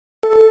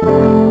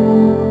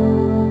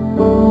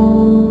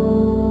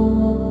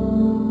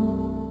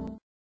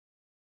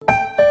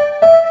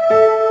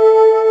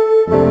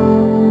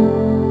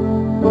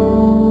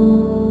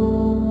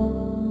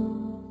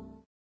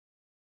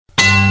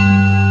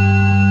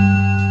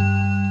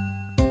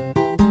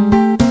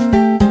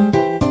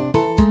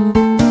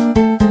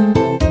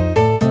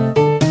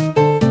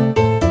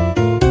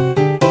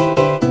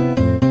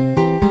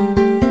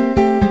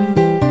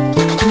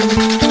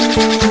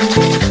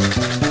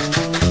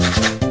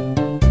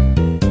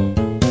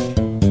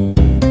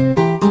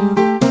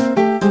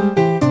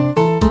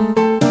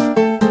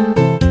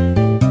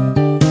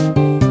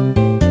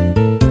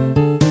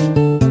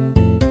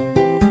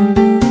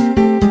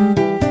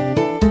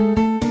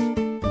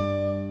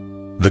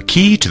The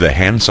key to the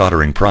hand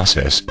soldering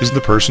process is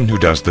the person who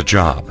does the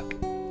job.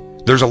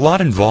 There's a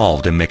lot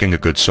involved in making a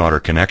good solder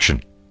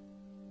connection.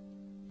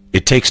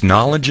 It takes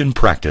knowledge and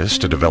practice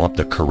to develop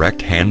the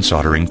correct hand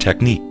soldering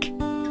technique.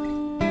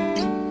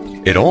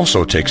 It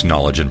also takes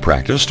knowledge and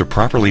practice to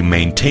properly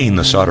maintain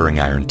the soldering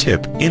iron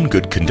tip in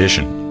good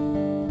condition.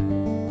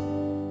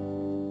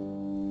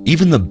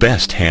 Even the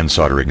best hand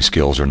soldering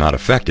skills are not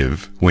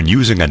effective when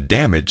using a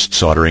damaged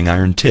soldering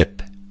iron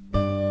tip.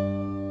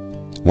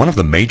 One of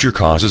the major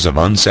causes of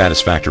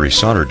unsatisfactory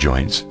solder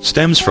joints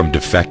stems from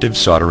defective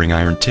soldering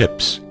iron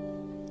tips.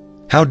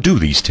 How do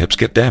these tips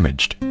get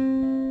damaged?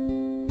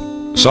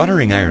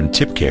 Soldering iron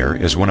tip care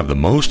is one of the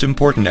most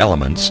important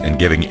elements in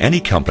giving any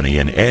company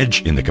an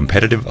edge in the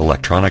competitive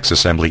electronics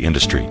assembly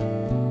industry.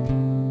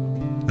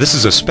 This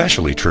is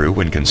especially true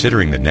when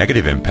considering the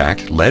negative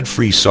impact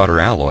lead-free solder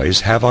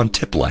alloys have on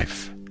tip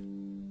life.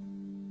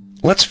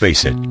 Let's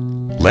face it,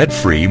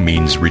 lead-free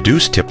means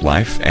reduced tip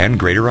life and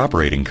greater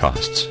operating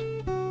costs.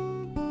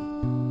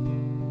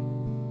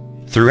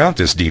 Throughout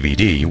this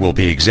DVD, we'll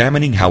be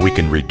examining how we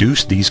can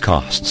reduce these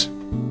costs.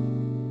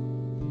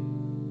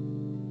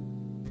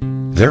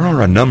 There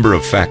are a number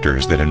of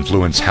factors that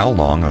influence how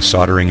long a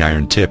soldering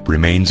iron tip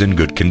remains in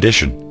good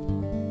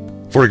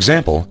condition. For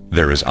example,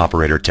 there is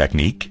operator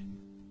technique,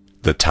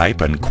 the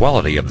type and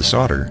quality of the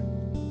solder,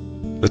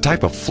 the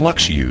type of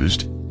flux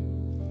used,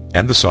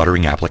 and the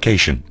soldering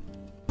application.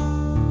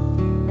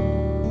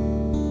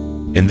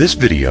 In this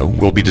video,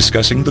 we'll be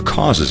discussing the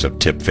causes of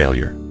tip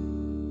failure,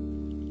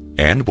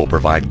 and we'll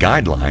provide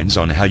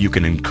guidelines on how you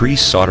can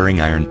increase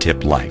soldering iron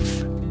tip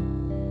life.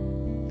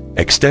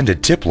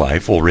 Extended tip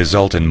life will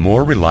result in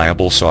more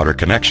reliable solder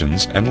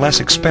connections and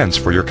less expense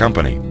for your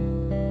company.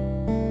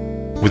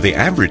 With the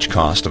average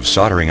cost of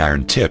soldering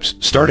iron tips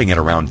starting at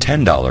around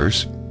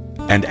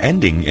 $10 and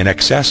ending in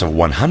excess of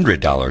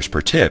 $100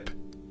 per tip,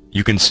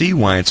 you can see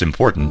why it's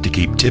important to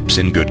keep tips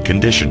in good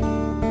condition.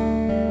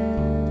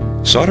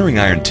 Soldering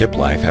iron tip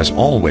life has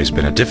always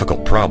been a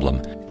difficult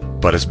problem,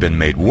 but has been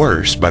made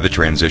worse by the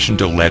transition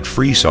to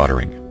lead-free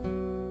soldering.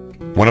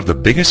 One of the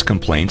biggest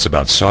complaints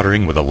about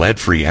soldering with a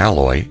lead-free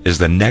alloy is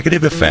the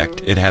negative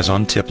effect it has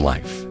on tip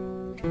life.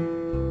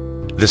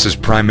 This is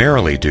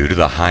primarily due to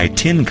the high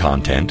tin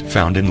content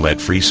found in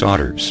lead-free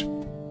solders.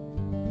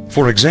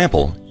 For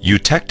example,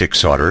 eutectic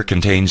solder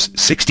contains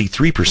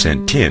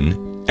 63% tin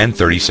and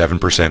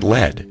 37%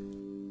 lead.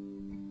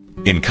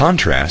 In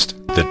contrast,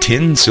 the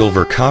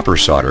tin-silver-copper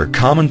solder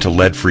common to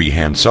lead-free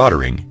hand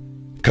soldering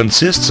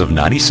consists of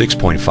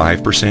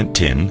 96.5%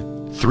 tin,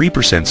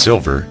 3%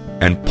 silver,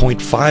 and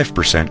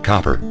 0.5%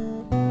 copper.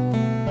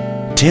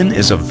 Tin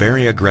is a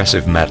very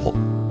aggressive metal.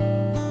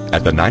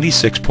 At the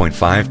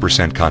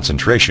 96.5%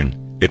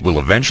 concentration, it will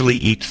eventually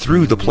eat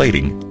through the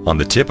plating on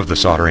the tip of the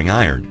soldering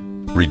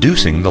iron,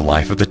 reducing the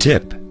life of the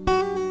tip.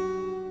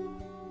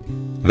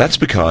 That's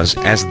because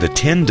as the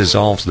tin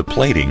dissolves the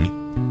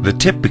plating, the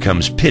tip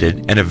becomes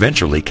pitted and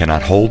eventually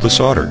cannot hold the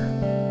solder.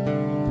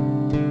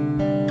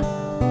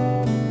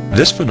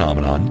 This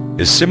phenomenon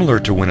is similar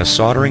to when a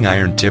soldering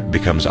iron tip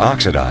becomes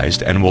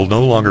oxidized and will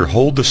no longer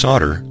hold the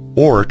solder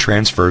or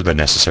transfer the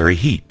necessary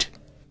heat.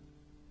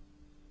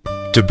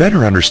 To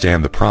better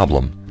understand the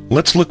problem,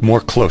 let's look more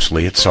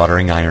closely at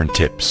soldering iron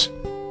tips.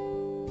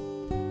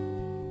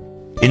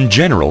 In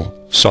general,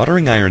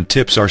 soldering iron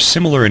tips are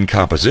similar in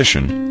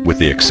composition with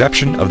the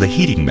exception of the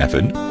heating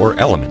method or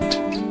element.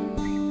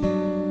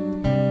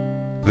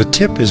 The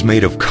tip is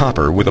made of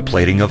copper with a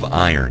plating of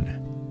iron.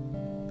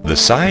 The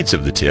sides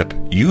of the tip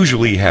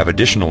usually have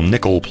additional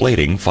nickel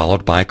plating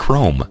followed by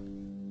chrome.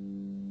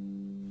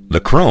 The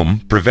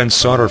chrome prevents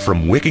solder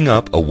from wicking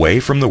up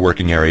away from the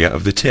working area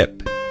of the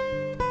tip.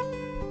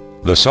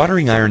 The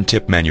soldering iron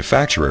tip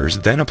manufacturers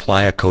then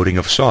apply a coating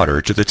of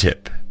solder to the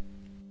tip.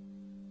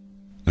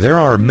 There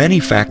are many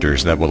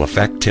factors that will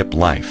affect tip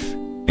life,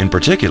 in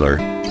particular,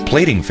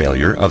 plating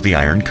failure of the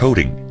iron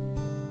coating.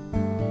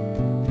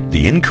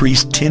 The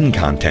increased tin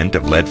content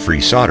of lead-free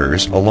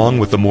solders, along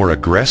with the more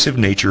aggressive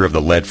nature of the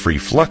lead-free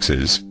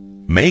fluxes,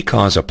 may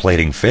cause a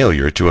plating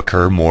failure to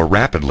occur more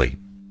rapidly.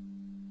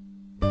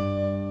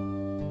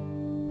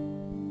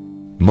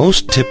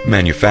 Most tip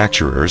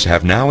manufacturers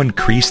have now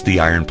increased the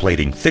iron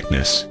plating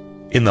thickness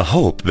in the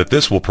hope that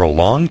this will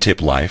prolong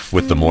tip life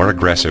with the more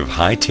aggressive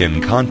high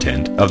tin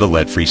content of the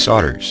lead-free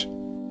solders.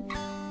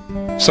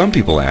 Some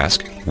people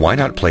ask, why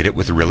not plate it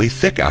with really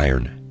thick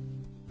iron?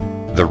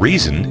 The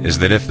reason is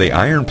that if the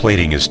iron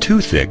plating is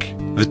too thick,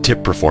 the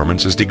tip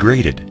performance is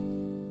degraded.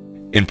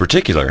 In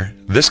particular,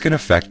 this can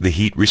affect the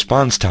heat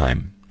response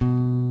time.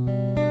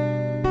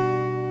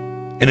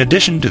 In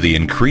addition to the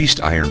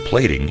increased iron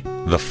plating,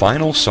 the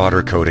final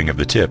solder coating of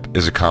the tip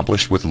is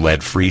accomplished with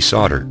lead-free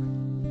solder.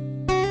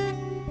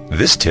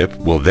 This tip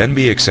will then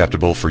be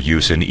acceptable for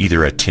use in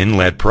either a tin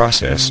lead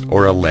process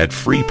or a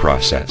lead-free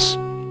process.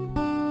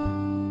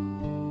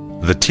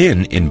 The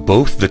tin in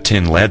both the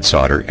tin lead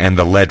solder and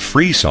the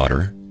lead-free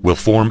solder will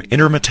form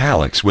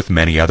intermetallics with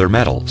many other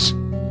metals.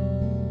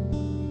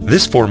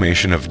 This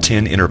formation of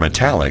tin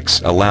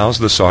intermetallics allows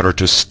the solder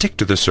to stick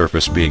to the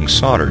surface being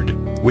soldered,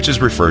 which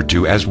is referred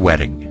to as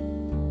wetting.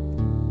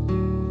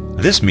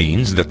 This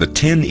means that the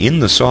tin in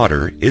the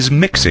solder is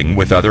mixing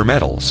with other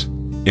metals,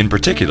 in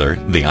particular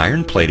the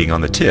iron plating on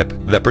the tip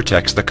that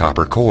protects the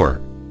copper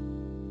core.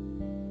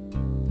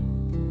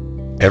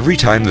 Every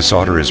time the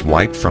solder is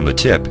wiped from the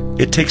tip,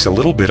 it takes a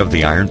little bit of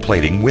the iron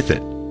plating with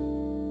it.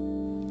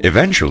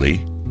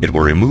 Eventually, it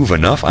will remove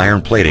enough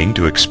iron plating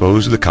to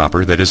expose the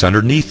copper that is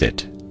underneath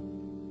it.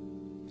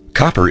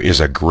 Copper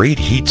is a great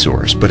heat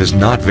source but is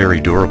not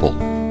very durable.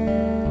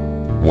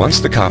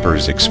 Once the copper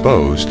is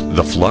exposed,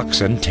 the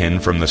flux and tin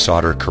from the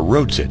solder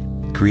corrodes it,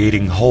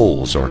 creating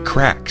holes or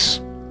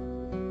cracks.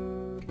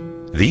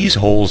 These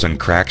holes and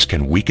cracks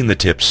can weaken the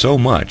tip so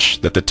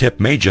much that the tip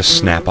may just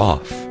snap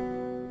off.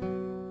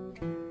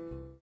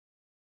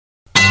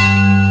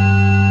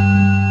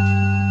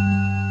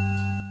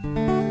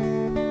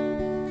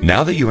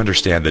 Now that you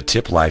understand the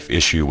tip life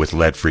issue with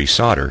lead-free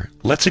solder,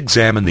 let's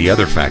examine the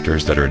other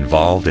factors that are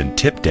involved in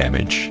tip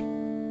damage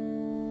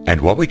and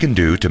what we can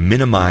do to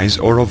minimize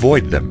or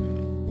avoid them.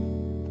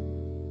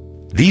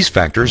 These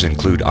factors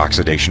include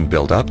oxidation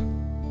buildup,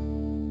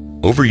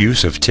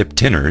 overuse of tip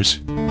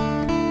tinners,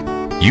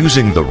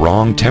 using the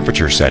wrong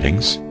temperature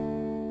settings,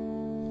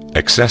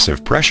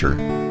 excessive pressure,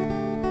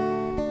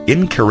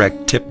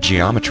 incorrect tip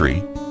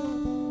geometry,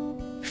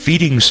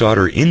 feeding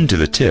solder into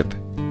the tip,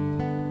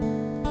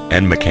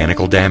 and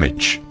mechanical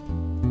damage.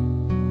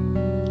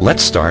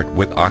 Let's start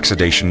with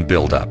oxidation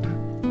buildup.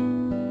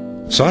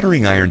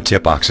 Soldering iron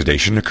tip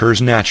oxidation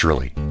occurs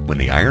naturally when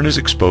the iron is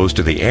exposed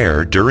to the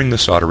air during the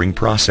soldering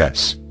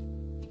process.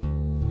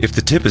 If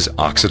the tip is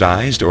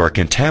oxidized or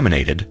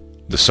contaminated,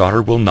 the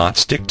solder will not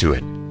stick to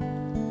it.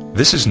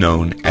 This is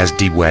known as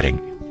dewetting.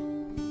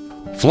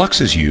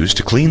 Flux is used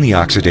to clean the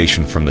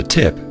oxidation from the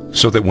tip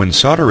so that when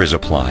solder is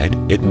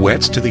applied, it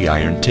wets to the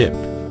iron tip.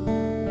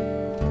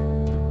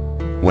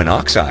 When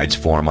oxides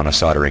form on a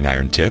soldering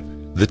iron tip,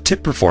 the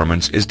tip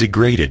performance is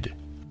degraded.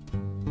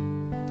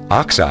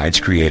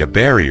 Oxides create a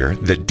barrier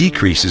that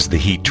decreases the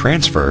heat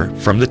transfer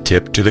from the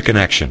tip to the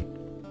connection.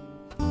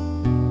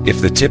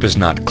 If the tip is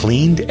not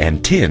cleaned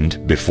and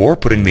tinned before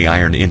putting the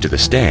iron into the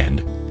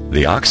stand,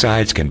 the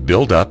oxides can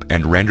build up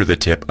and render the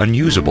tip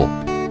unusable.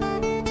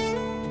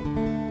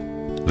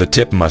 The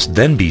tip must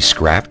then be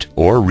scrapped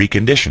or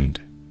reconditioned.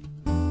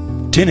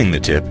 Tinning the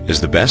tip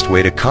is the best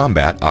way to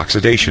combat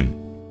oxidation.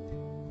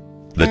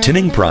 The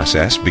tinning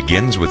process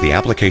begins with the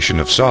application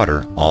of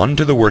solder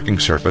onto the working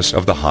surface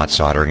of the hot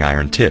soldering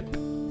iron tip.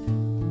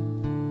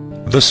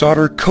 The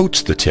solder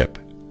coats the tip,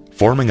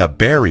 forming a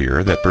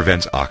barrier that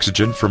prevents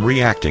oxygen from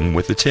reacting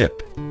with the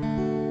tip.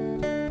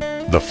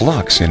 The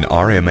flux in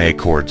RMA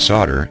cord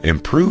solder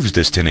improves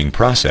this tinning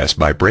process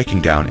by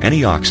breaking down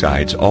any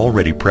oxides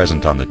already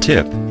present on the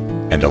tip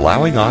and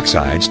allowing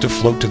oxides to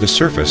float to the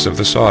surface of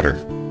the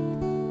solder.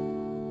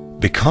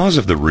 Because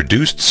of the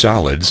reduced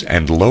solids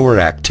and lower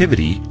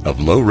activity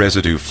of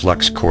low-residue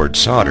flux cord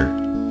solder,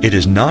 it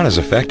is not as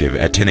effective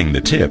at tinning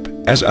the tip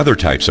as other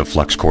types of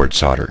flux cord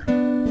solder.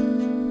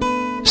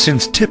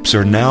 Since tips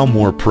are now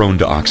more prone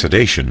to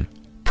oxidation,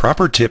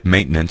 proper tip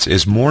maintenance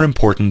is more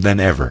important than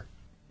ever.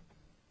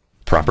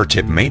 Proper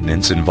tip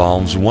maintenance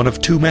involves one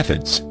of two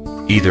methods,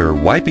 either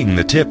wiping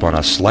the tip on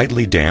a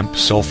slightly damp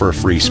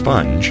sulfur-free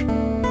sponge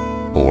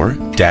or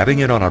dabbing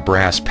it on a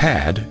brass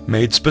pad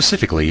made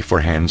specifically for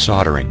hand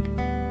soldering.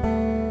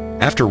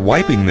 After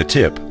wiping the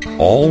tip,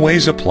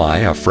 always apply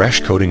a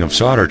fresh coating of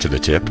solder to the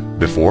tip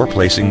before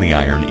placing the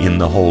iron in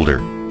the holder.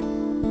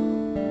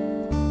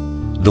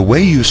 The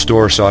way you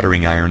store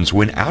soldering irons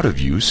when out of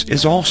use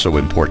is also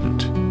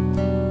important.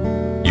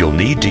 You'll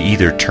need to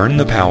either turn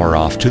the power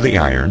off to the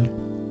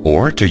iron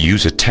or to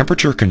use a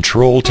temperature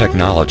control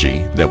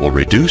technology that will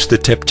reduce the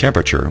tip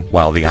temperature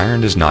while the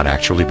iron is not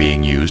actually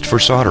being used for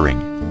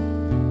soldering.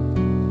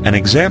 An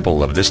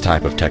example of this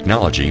type of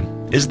technology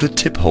is the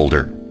tip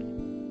holder.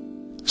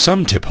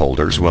 Some tip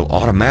holders will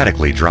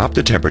automatically drop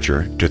the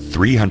temperature to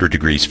 300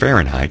 degrees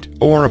Fahrenheit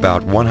or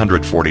about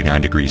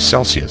 149 degrees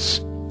Celsius,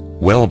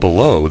 well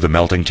below the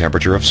melting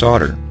temperature of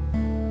solder.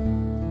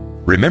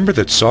 Remember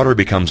that solder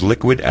becomes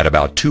liquid at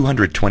about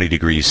 220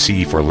 degrees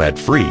C for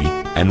lead-free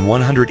and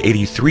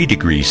 183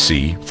 degrees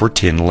C for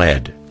tin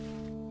lead.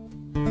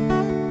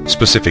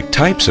 Specific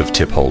types of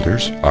tip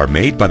holders are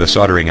made by the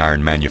soldering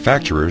iron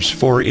manufacturers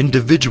for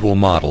individual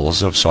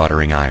models of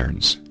soldering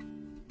irons.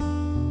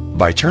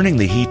 By turning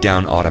the heat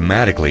down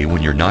automatically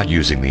when you're not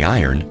using the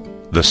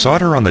iron, the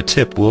solder on the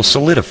tip will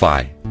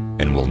solidify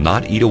and will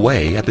not eat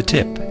away at the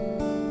tip.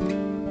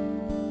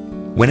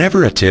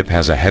 Whenever a tip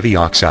has a heavy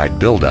oxide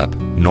buildup,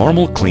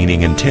 normal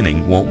cleaning and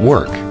tinning won't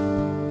work.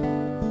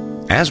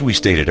 As we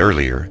stated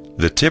earlier,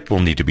 the tip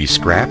will need to be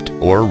scrapped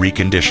or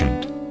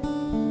reconditioned.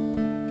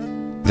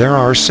 There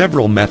are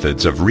several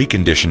methods of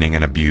reconditioning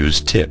an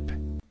abused tip.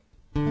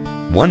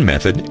 One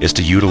method is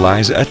to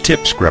utilize a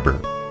tip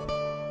scrubber.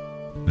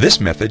 This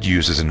method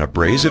uses an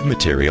abrasive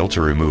material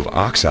to remove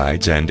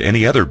oxides and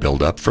any other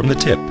buildup from the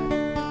tip.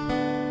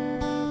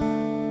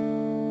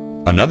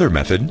 Another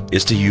method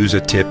is to use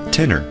a tip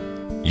tinner,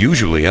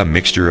 usually a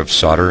mixture of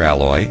solder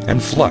alloy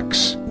and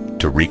flux,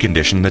 to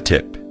recondition the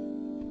tip.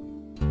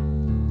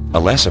 A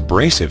less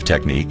abrasive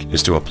technique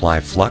is to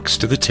apply flux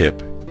to the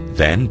tip,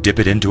 then dip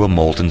it into a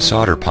molten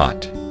solder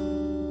pot.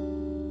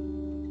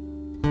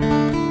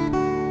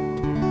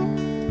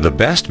 The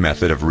best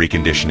method of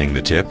reconditioning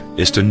the tip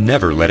is to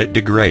never let it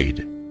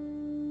degrade.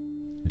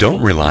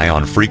 Don't rely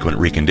on frequent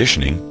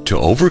reconditioning to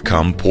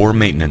overcome poor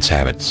maintenance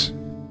habits.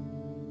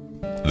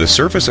 The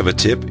surface of a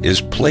tip is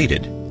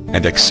plated,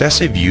 and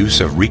excessive use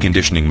of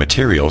reconditioning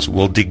materials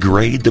will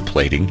degrade the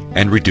plating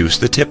and reduce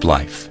the tip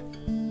life.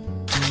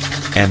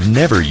 And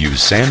never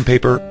use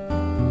sandpaper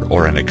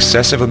or an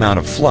excessive amount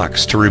of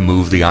flux to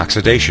remove the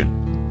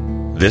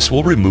oxidation. This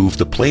will remove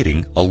the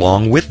plating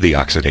along with the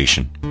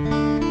oxidation.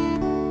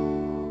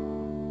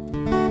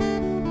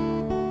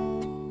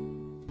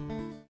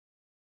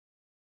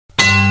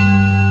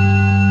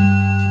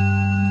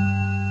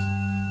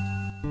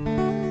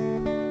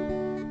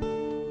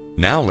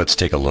 Now let's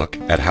take a look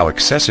at how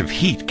excessive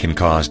heat can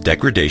cause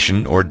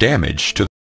degradation or damage to